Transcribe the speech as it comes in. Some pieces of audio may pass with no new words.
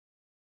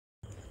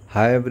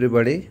Hi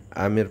everybody,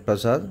 I am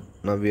Prasad.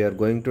 Now we are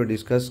going to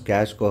discuss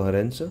cache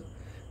coherence.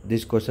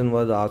 This question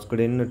was asked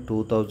in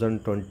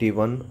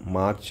 2021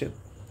 March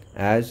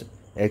as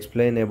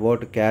explain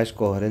about cache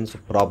coherence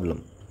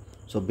problem.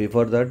 So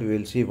before that we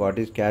will see what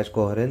is cache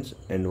coherence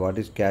and what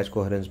is cache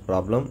coherence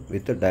problem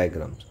with the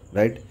diagrams,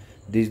 right?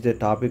 This is the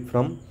topic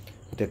from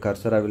the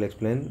cursor. I will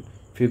explain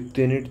 5th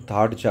unit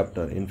 3rd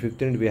chapter. In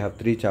 5th unit we have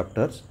 3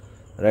 chapters,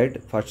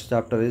 right? First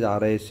chapter is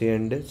RISC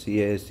and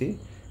CISC,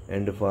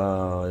 and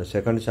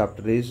second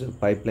chapter is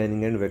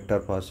pipelining and vector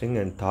processing,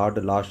 and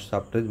third last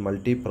chapter is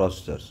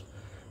multiprocessors.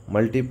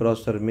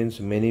 Multiprocessor means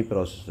many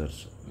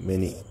processors.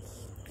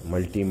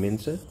 Multi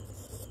means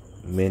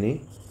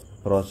many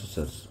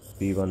processors,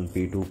 P1,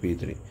 P2,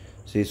 P3.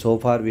 See, so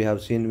far we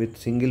have seen with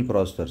single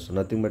processors,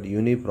 nothing but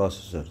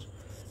uniprocessors.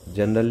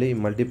 Generally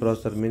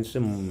multiprocessor means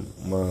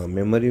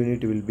memory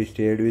unit will be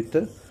shared with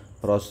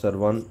processor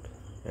 1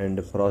 and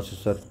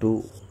processor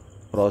 2,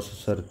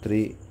 processor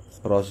 3,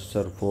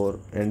 processor 4,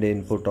 and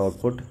input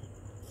output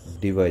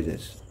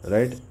devices,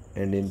 right?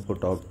 And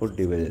input output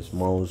devices,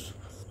 mouse,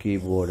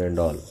 keyboard and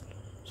all.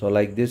 So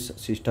like this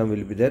system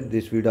will be there.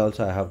 This video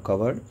also I have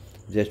covered.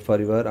 Just for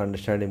your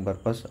understanding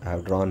purpose I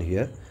have drawn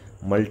here.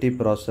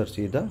 Multiprocessors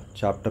is the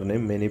chapter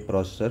name, many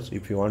processors.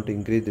 If you want to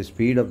increase the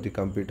speed of the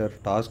computer,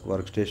 task,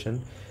 workstation,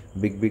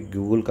 big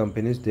Google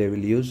companies, they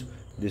will use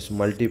this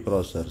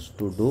multiprocessors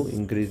to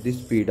increase the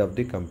speed of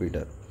the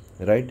computer,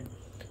 right?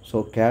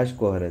 So cache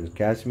coherence,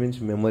 cache means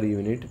memory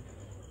unit,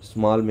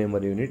 small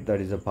memory unit, that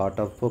is a part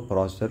of a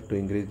processor. To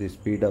increase the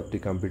speed of the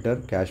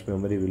computer, cache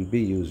memory will be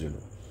used.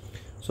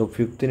 So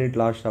 5th unit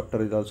last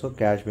chapter is also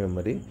cache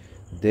memory.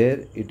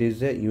 There it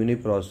is a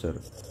uniprocessor,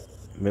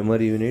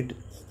 memory unit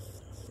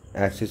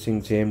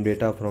accessing same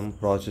data from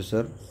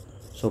processor.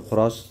 So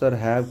processor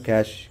have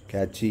cache,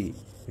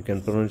 you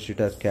can pronounce it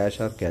as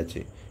cache or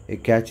cache. A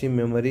cache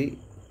memory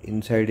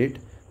inside it,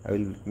 I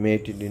will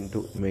make it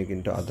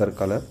into other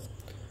color.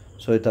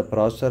 So the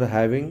processor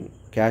having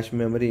cache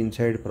memory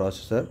inside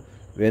processor.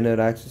 When you are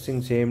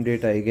accessing same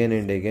data again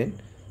and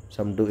again,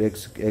 some to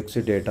x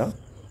data,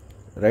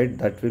 right,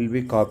 that will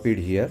be copied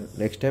here.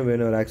 Next time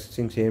when you are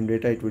accessing same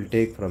data, it will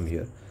take from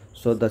here.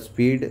 So the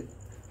speed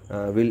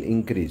will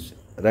increase,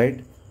 right?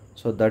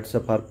 So that's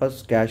the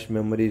purpose cache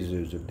memory is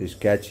used. This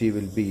cache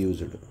will be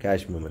used,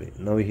 cache memory.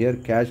 Now here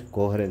cache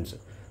coherence,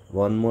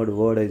 one more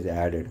word is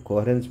added.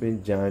 Coherence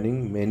means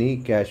joining many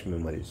cache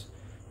memories.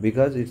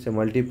 Because it's a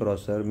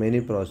multiprocessor, many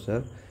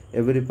processor,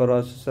 every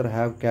processor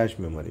have cache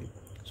memory.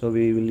 So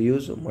we will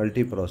use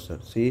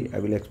multiprocessor. See, I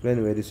will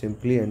explain very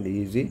simply and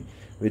easy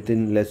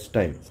within less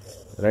time,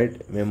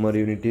 right? Memory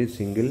unit is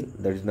single,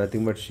 that is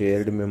nothing but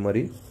shared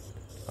memory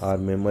or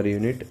memory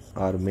unit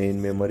or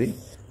main memory,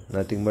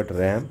 nothing but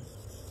RAM,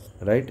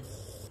 right?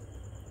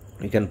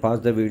 You can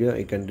pause the video,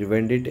 you can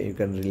rewind it, you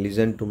can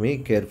listen to me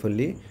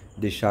carefully.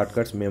 The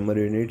shortcuts: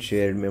 memory unit,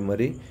 shared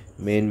memory,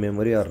 main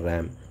memory or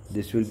RAM.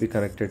 This will be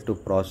connected to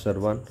processor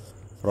 1,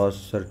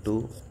 processor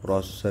 2,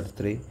 processor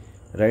 3,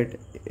 right?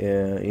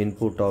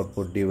 Input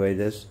output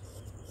devices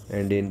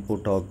and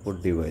input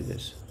output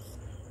devices,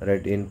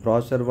 right? In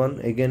processor 1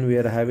 again we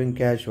are having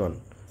cache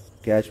 1,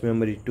 cache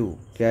memory 2,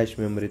 cache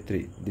memory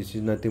 3. This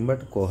is nothing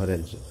but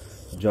coherence,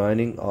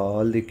 joining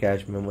all the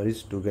cache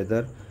memories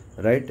together,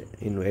 right,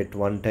 at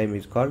one time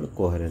is called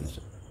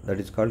coherence. That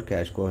is called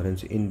cache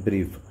coherence in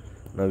brief.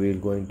 Now we are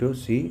going to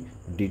see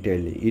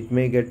detailedly. It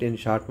may get in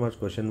short marks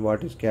question,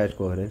 what is cache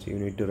coherence? You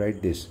need to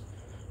write this.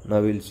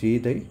 Now we will see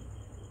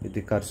with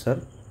the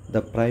cursor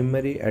the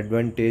primary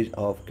advantage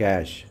of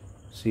cache.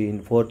 See,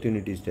 in 4th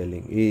unit is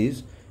telling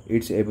is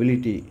its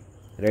ability,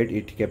 right,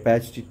 its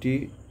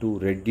capacity to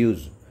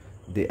reduce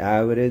the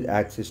average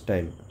access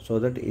time, so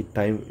that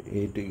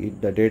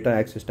the data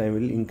access time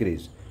will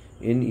increase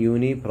in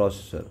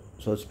uniprocessor,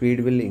 so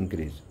speed will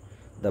increase.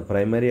 The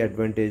primary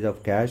advantage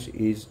of cache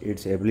is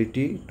its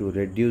ability to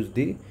reduce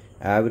the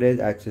average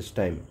access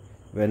time.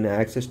 When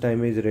access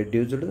time is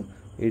reduced,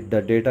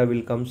 the data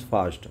will comes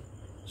fast.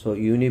 So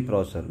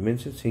uniprocessor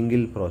means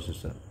single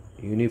processor.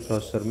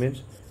 Uniprocessor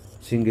means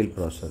single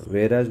processor.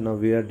 Whereas now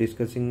we are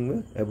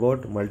discussing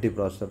about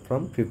multiprocessor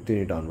from 5th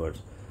unit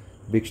onwards.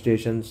 Big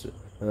stations,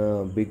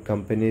 big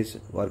companies,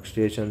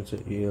 workstations,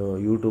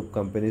 YouTube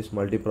companies,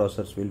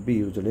 multiprocessors will be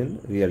used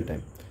in real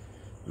time.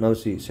 Now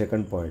see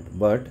second point.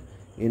 But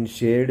in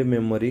shared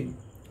memory,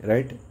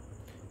 right,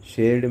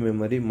 shared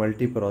memory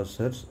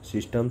multiprocessor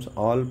systems,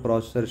 all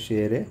processors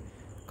share a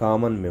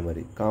common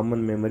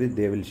memory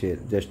they will share.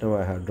 Just now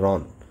I have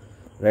drawn,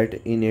 right?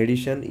 In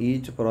addition,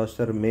 each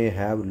processor may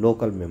have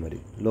local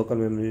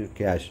memory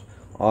cache,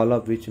 all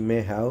of which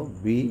may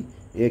have be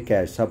a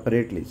cache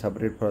separate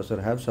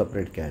processor have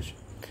separate cache.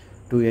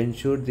 To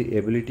ensure the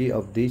ability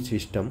of the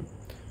system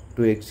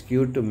to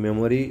execute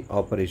memory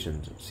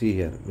operations, see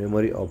here,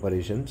 memory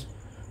operations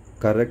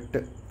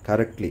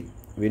correctly,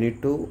 we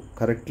need to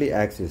correctly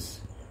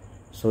access.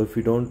 So if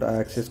you don't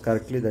access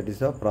correctly, that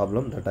is a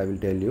problem that I will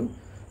tell you.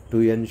 To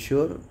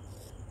ensure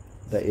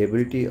the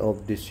ability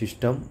of the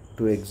system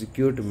to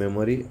execute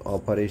memory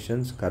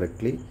operations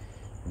correctly,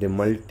 the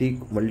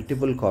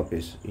multiple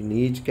copies. In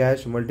each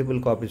cache, multiple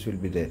copies will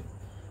be there.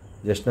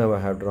 Just now I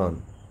have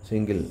drawn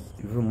single.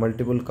 If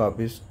multiple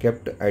copies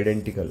kept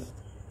identical,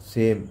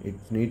 same, it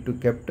need to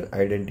kept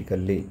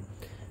identically,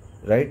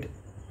 right?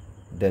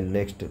 Then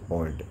next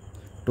point,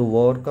 to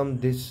overcome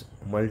this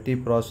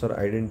multi-processor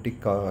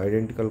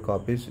identical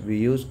copies, we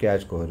use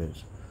cache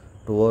coherence.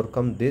 To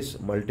overcome this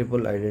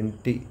multiple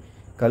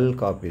identical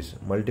copies,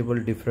 multiple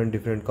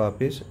different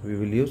copies, we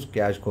will use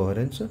cache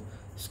coherence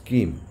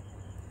scheme.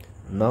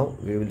 Now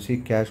we will see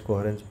cache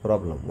coherence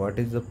problem. What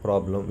is the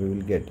problem we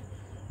will get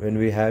when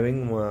we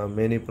having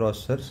many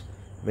processors,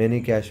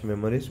 many cache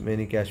memories?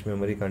 Many cache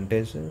memory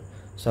contains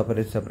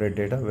separate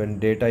data. When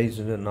data is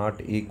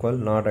not equal,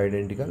 not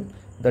identical,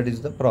 that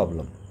is the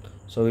problem.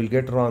 So we'll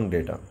get wrong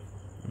data.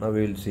 Now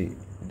we will see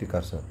the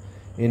cursor.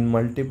 In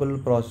multiple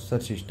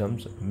processor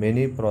systems,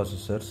 many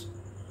processors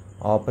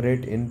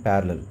operate in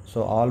parallel.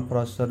 So all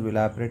processors will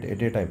operate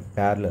at a time,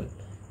 parallel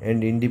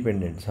and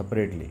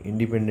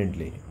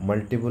independently.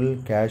 Multiple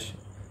cache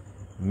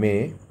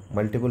means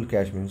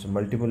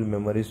multiple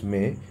memories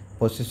may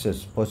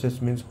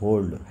possess means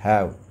hold,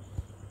 have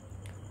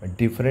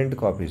different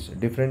copies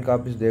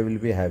they will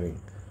be having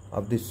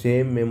of the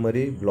same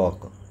memory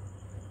block.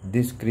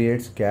 This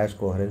creates cache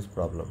coherence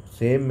problem.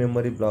 Same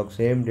memory block,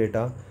 same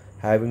data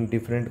having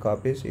different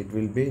copies, it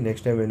will be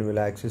next time when we will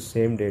access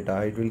same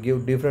data, it will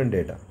give different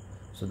data.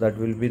 So that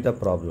will be the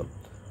problem,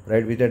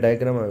 right? With a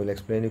diagram I will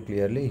explain you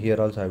clearly. Here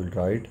also I will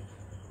draw it.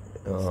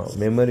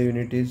 Memory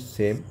unit is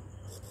same.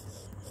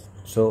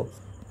 So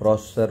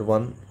processor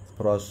 1,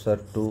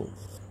 processor 2,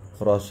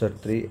 processor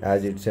 3,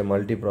 as it's a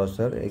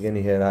multiprocessor, again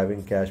here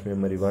having cache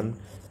memory 1,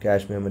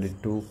 cache memory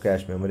 2,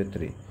 cache memory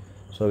 3.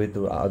 So with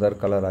other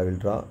color I will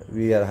draw.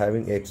 We are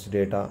having X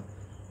data,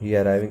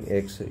 here having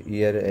X,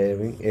 here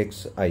having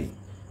Xi,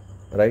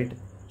 right?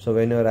 So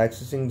when you are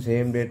accessing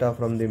same data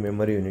from the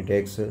memory unit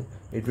X,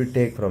 it will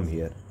take from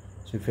here.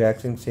 So if you are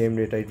accessing same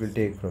data, it will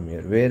take from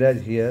here,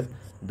 whereas here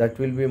that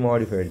will be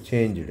modified,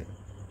 changed.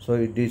 So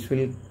this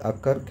will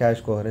occur cache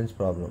coherence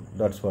problem.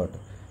 That's what.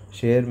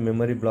 Share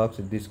memory blocks,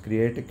 this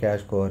create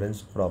cache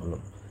coherence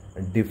problem.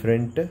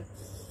 Different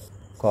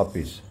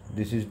copies,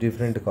 this is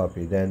different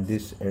copy than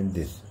this and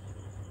this,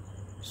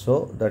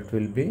 so that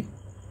will be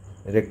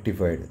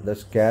rectified.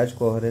 Thus cache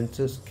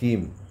coherence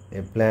scheme,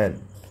 a plan,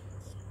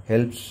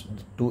 helps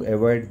to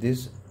avoid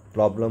this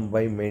problem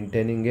by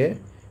maintaining a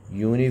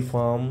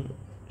uniform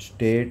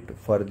state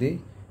for the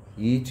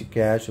each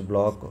cache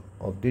block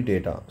of the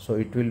data. So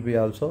it will be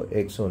also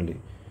X only,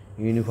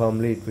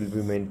 uniformly it will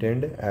be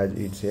maintained as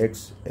it's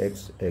X.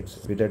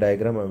 With a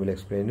diagram I will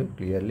explain you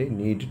clearly.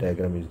 Neat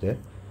diagram is there.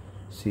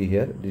 See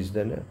here, this is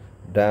the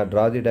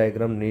draw the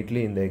diagram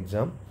neatly in the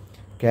exam.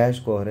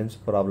 Cache coherence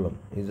problem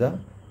is the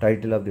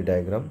title of the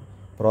diagram.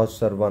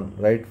 Processor 1,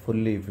 write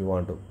fully if you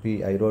want to.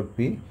 P, I wrote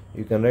P,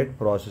 you can write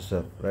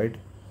processor, right?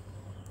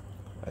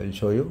 I will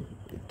show you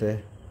with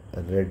a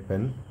red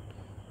pen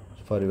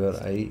for your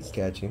eye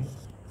catching.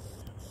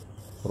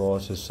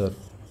 Processor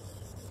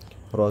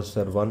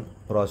 1,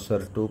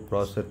 processor 2,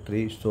 processor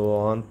 3, so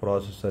on,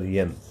 processor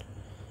N.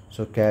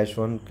 So cache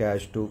 1,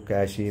 cache 2,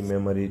 cache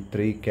memory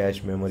 3,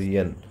 cache memory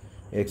N.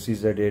 X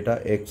is the data,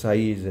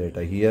 Xi is the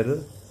data.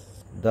 Here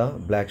the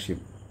black sheep,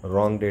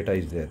 wrong data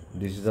is there.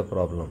 This is the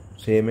problem.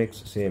 Same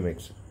X.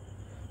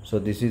 So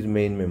this is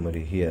main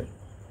memory here.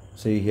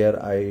 See here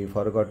I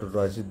forgot to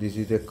draw it. This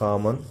is a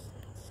common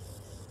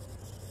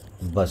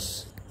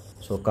bus.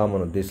 So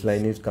common, this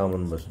line is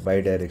common bus,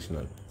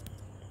 bidirectional,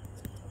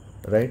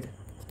 right?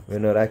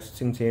 When you are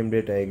accessing same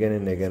data again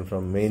and again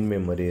from main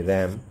memory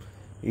RAM,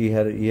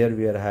 here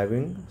we are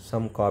having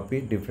some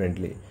copy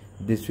differently.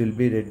 This will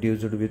be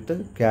reduced with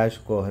the cache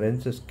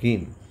coherence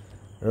scheme.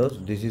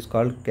 This is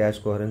called cache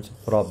coherence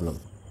problem.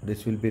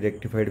 This will be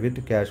rectified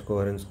with cache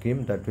coherence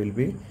scheme, that will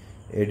be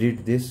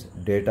edit this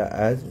data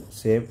as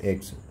same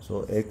X.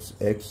 So X,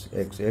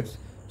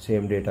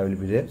 same data will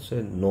be there,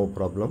 so no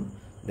problem,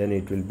 then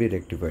it will be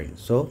rectified.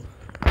 So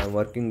I am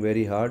working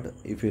very hard.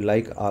 If you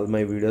like all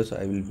my videos,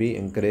 I will be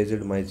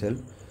encouraged myself.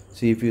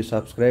 See, if you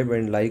subscribe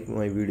and like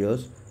my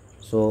videos,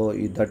 so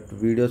that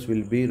videos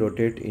will be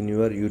rotate in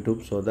your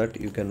YouTube, so that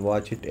you can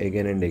watch it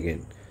again and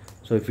again.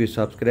 So if you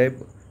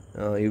subscribe,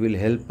 you will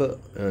help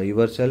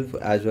yourself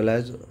as well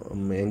as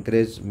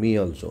encourage me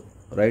also,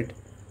 right?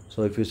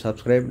 So if you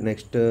subscribe,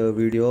 next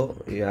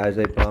video, as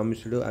I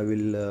promised you, I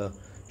will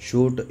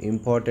shoot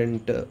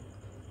important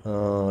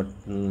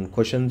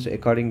questions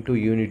according to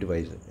unit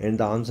wise, and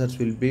the answers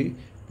will be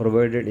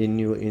provided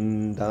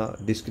in the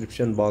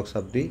description box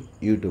of the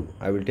YouTube.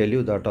 I will tell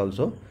you that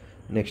also.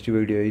 Next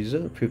video is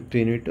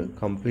 15-minute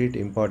complete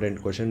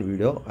important question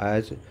video,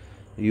 as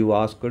you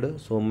asked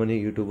so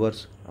many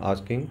YouTubers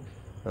asking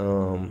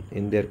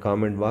in their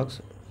comment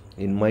box,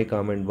 in my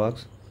comment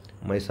box,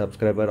 my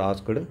subscriber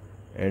asked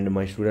and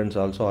my students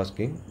also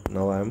asking.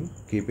 Now I am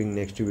keeping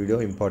next video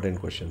important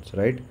questions,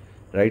 right?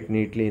 Write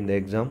neatly in the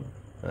exam.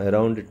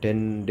 Around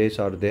 10 days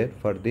are there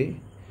for the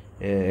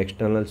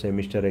external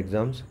semester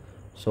exams.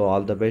 So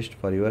all the best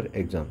for your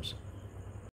exams.